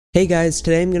Hey guys,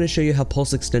 today I'm going to show you how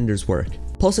pulse extenders work.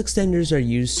 Pulse extenders are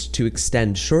used to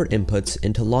extend short inputs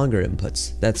into longer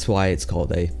inputs. That's why it's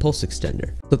called a pulse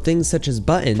extender. So things such as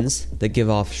buttons that give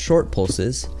off short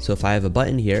pulses. So if I have a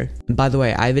button here, and by the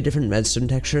way, I have a different redstone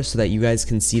texture so that you guys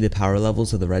can see the power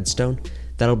levels of the redstone.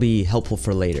 That'll be helpful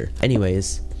for later.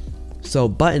 Anyways, so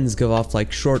buttons give off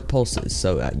like short pulses.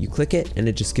 So you click it and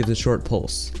it just gives a short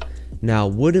pulse. Now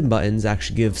wooden buttons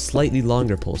actually give slightly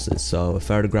longer pulses. So if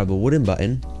I were to grab a wooden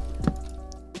button,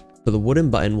 so the wooden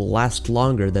button will last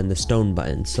longer than the stone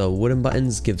button. So wooden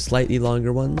buttons give slightly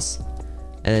longer ones,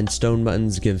 and stone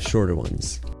buttons give shorter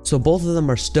ones. So both of them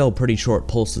are still pretty short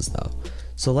pulses though.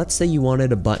 So let's say you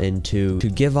wanted a button to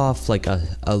give off like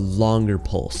a longer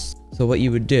pulse. So what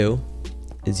you would do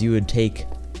is you would take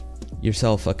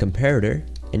yourself a comparator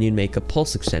and you'd make a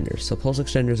pulse extender. So pulse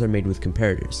extenders are made with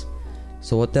comparators.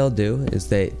 So what they'll do is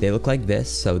they look like this.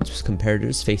 So it's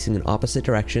comparators facing in opposite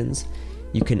directions.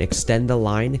 You can extend the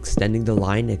line. Extending the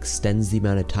line extends the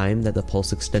amount of time that the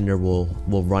pulse extender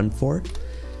will run for.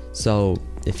 So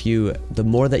the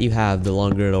more that you have, the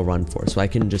longer it'll run for. So I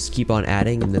can just keep on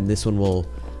adding, and then this one will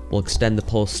extend the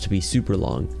pulse to be super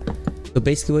long. So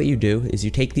basically what you do is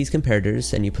you take these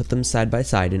comparators and you put them side by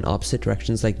side in opposite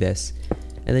directions like this,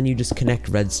 and then you just connect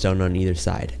redstone on either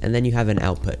side, and then you have an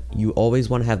output. You always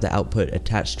want to have the output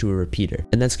attached to a repeater,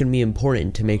 and that's going to be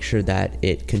important to make sure that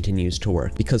it continues to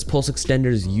work, because pulse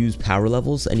extenders use power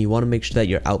levels and you want to make sure that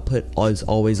your output is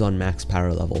always on max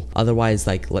power level. Otherwise,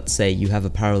 like let's say you have a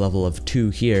power level of 2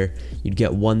 here, you'd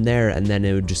get 1 there and then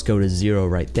it would just go to 0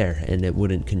 right there and it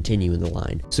wouldn't continue in the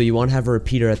line. So you want to have a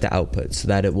repeater at the output so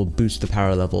that it will boost the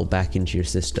power level back into your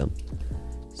system.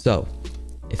 So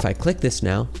if I click this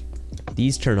now,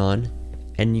 these turn on,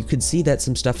 and you can see that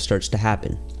some stuff starts to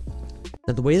happen.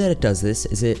 Now the way that it does this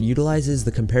is it utilizes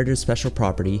the comparator's special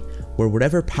property where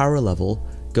whatever power level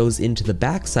goes into the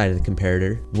back side of the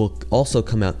comparator will also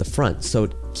come out the front, so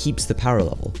it keeps the power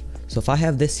level. So if I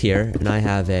have this here and I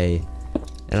have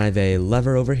a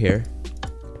lever over here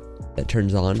that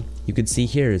turns on, you can see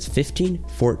here it's 15,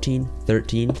 14,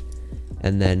 13,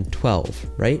 and then 12,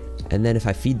 right? And then if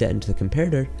I feed that into the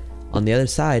comparator, on the other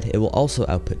side, it will also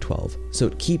output 12, so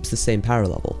it keeps the same power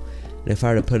level. And if I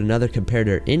were to put another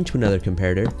comparator into another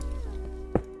comparator,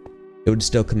 it would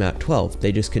still come out 12.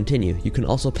 They just continue. You can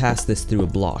also pass this through a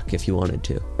block if you wanted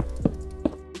to.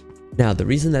 Now, the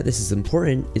reason that this is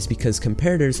important is because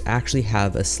comparators actually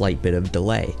have a slight bit of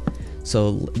delay.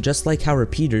 So just like how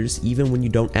repeaters, even when you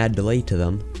don't add delay to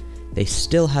them, they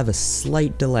still have a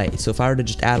slight delay. So if I were to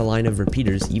just add a line of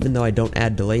repeaters, even though I don't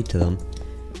add delay to them,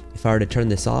 if I were to turn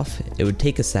this off, it would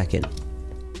take a second,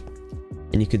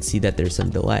 and you could see that there's some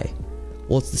delay.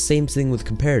 Well, it's the same thing with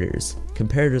comparators.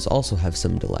 Comparators also have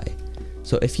some delay.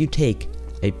 So if you take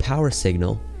a power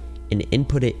signal and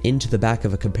input it into the back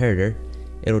of a comparator,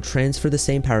 it'll transfer the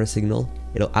same power signal,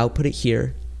 it'll output it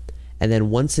here, and then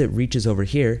once it reaches over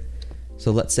here,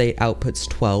 so let's say it outputs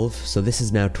 12, so this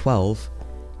is now 12,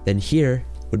 then here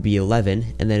would be 11,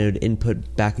 and then it would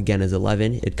input back again as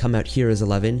 11, it'd come out here as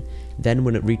 11, then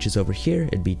when it reaches over here,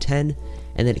 it'd be 10,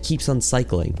 and then it keeps on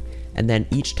cycling. And then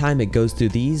each time it goes through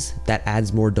these, that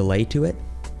adds more delay to it,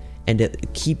 and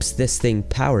it keeps this thing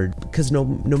powered, because no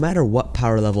matter what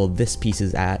power level this piece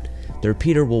is at, the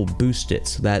repeater will boost it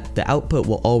so that the output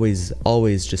will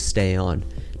always just stay on,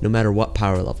 no matter what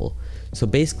power level. So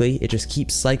basically, it just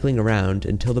keeps cycling around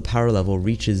until the power level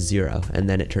reaches 0, and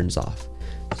then it turns off.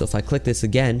 So if I click this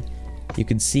again, you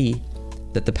can see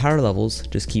that the power levels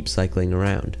just keep cycling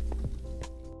around.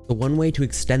 So one way to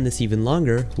extend this even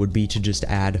longer would be to just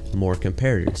add more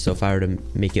comparators. So if I were to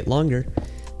make it longer,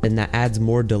 then that adds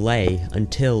more delay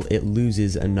until it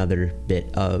loses another bit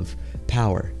of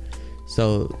power.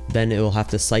 So then it will have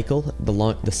to cycle,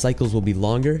 the cycles will be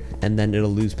longer, and then it'll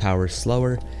lose power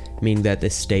slower, meaning that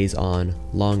this stays on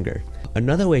longer.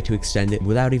 Another way to extend it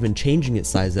without even changing its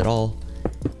size at all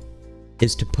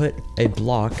is to put a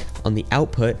block on the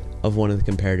output of one of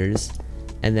the comparators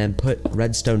and then put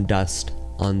redstone dust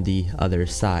on the other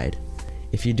side.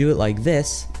 If you do it like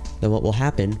this, then what will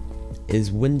happen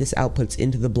is when this outputs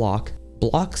into the block,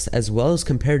 blocks as well as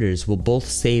comparators will both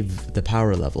save the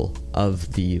power level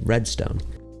of the redstone.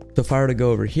 So if I were to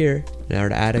go over here and I were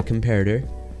to add a comparator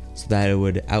so that it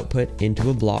would output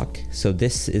into a block, so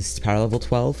this is power level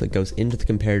 12, it goes into the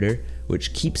comparator,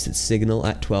 which keeps its signal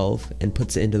at 12 and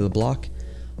puts it into the block.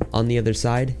 On the other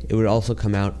side, it would also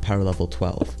come out power level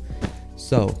 12.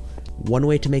 So one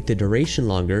way to make the duration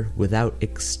longer without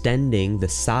extending the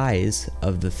size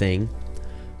of the thing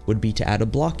would be to add a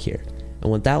block here. And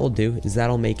what that will do is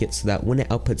that'll make it so that when it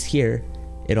outputs here,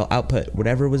 it'll output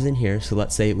whatever was in here. So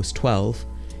let's say it was 12,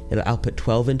 it'll output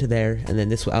 12 into there, and then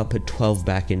this will output 12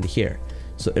 back into here.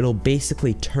 So it'll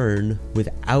basically turn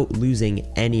without losing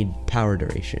any power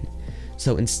duration.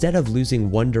 So instead of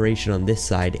losing one duration on this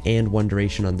side and one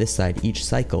duration on this side each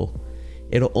cycle,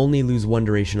 it'll only lose one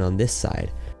duration on this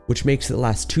side, which makes it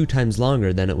last 2 times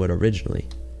longer than it would originally.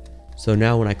 So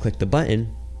now when I click the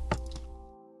button,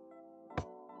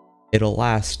 it'll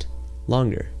last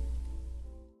longer.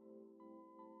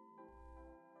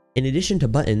 In addition to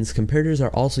buttons, comparators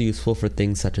are also useful for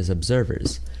things such as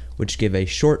observers, which give a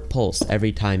short pulse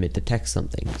every time it detects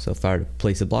something. So if I were to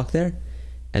place a block there,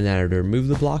 and then I were to remove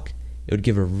the block, it would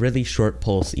give a really short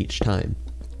pulse each time.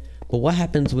 But what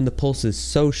happens when the pulse is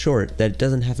so short that it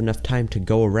doesn't have enough time to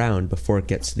go around before it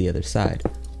gets to the other side?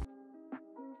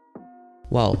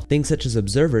 Well, things such as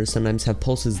observers sometimes have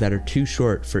pulses that are too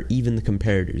short for even the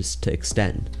comparators to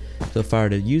extend. So if I were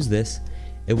to use this,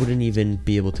 it wouldn't even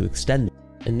be able to extend it.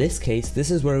 In this case, this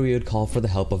is where we would call for the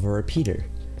help of a repeater.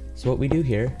 So what we do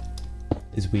here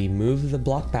is we move the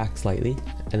block back slightly,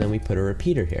 and then we put a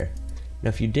repeater here. Now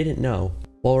if you didn't know,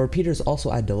 while repeaters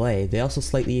also add delay, they also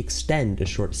slightly extend a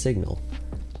short signal.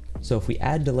 So if we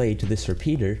add delay to this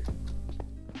repeater,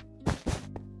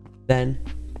 then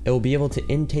it will be able to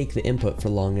intake the input for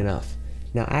long enough.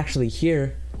 Now actually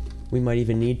here, we might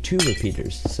even need 2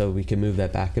 repeaters, so we can move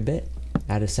that back a bit,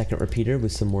 add a second repeater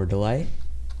with some more delay.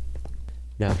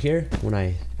 Now here, when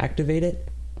I activate it,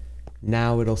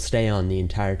 now it'll stay on the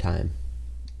entire time.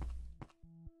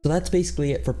 So that's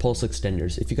basically it for pulse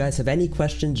extenders. If you guys have any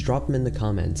questions, drop them in the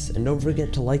comments, and don't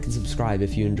forget to like and subscribe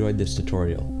if you enjoyed this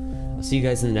tutorial. I'll see you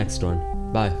guys in the next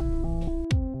one. Bye.